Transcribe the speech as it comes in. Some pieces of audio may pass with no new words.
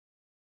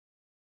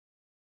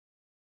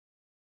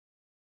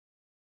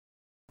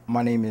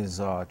My name is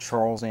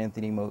Charles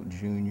Anthony Moat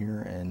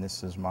Jr., and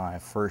this is my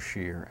first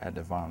year at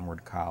Divine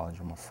Word College.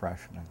 I'm a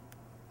freshman.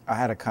 I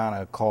had a kind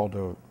of call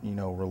to,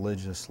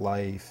 religious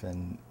life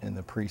and in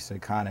the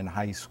priesthood kind of in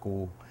high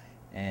school,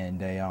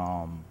 and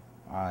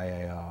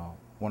I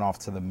went off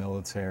to the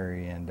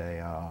military, and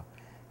I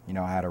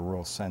had a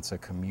real sense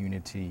of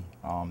community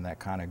that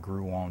kind of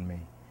grew on me.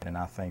 And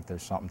I think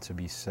there's something to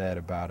be said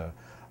about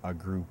a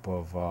group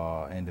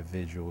of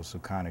individuals who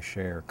kind of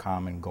share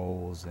common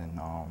goals and,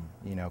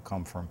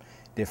 come from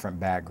different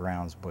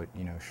backgrounds, but,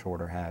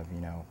 sure have,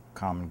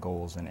 common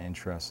goals and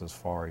interests as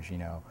far as,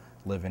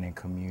 living in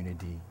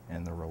community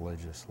and the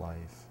religious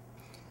life.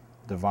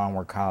 Divine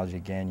Word College,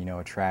 again,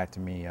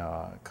 attracted me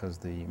because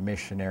the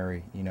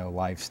missionary,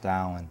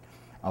 lifestyle, and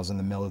I was in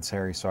the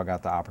military, so I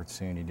got the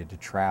opportunity to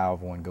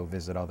travel and go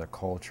visit other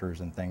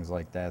cultures and things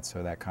like that.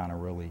 So that kind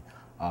of really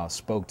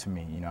spoke to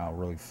me. I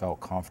really felt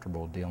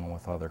comfortable dealing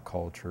with other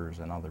cultures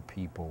and other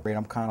people.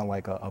 I'm kind of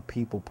like a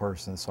people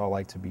person, so I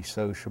like to be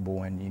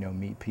sociable and,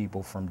 meet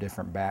people from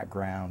different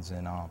backgrounds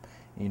and,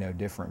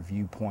 different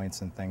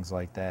viewpoints and things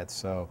like that.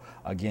 So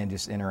again,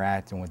 just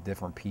interacting with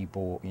different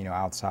people,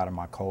 outside of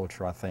my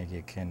culture, I think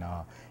it can,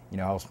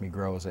 helps me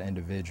grow as an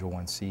individual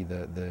and see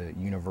the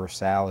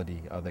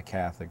universality of the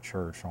Catholic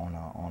Church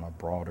on a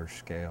broader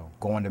scale.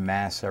 Going to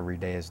Mass every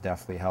day is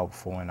definitely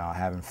helpful, and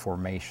having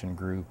formation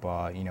group,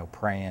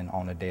 praying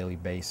on a daily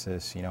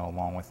basis,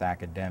 along with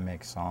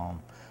academics.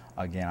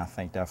 Again, I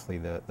think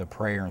definitely the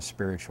prayer and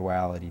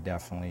spirituality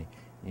definitely,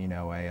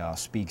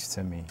 speaks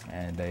to me,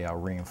 and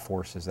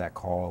reinforces that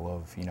call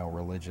of,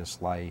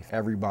 religious life.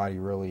 Everybody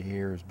really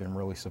here has been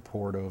really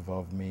supportive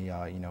of me,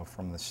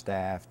 from the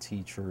staff,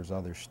 teachers,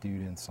 other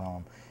students,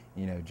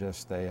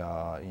 just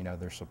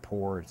their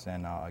supports,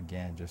 and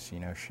again, just,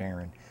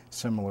 sharing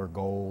similar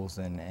goals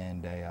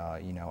and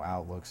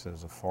outlooks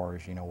as far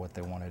as, what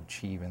they want to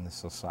achieve in the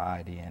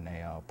society and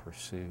they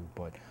pursue.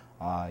 But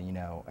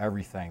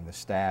everything, the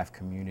staff,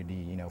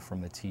 community,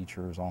 from the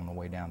teachers on the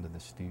way down to the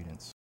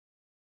students.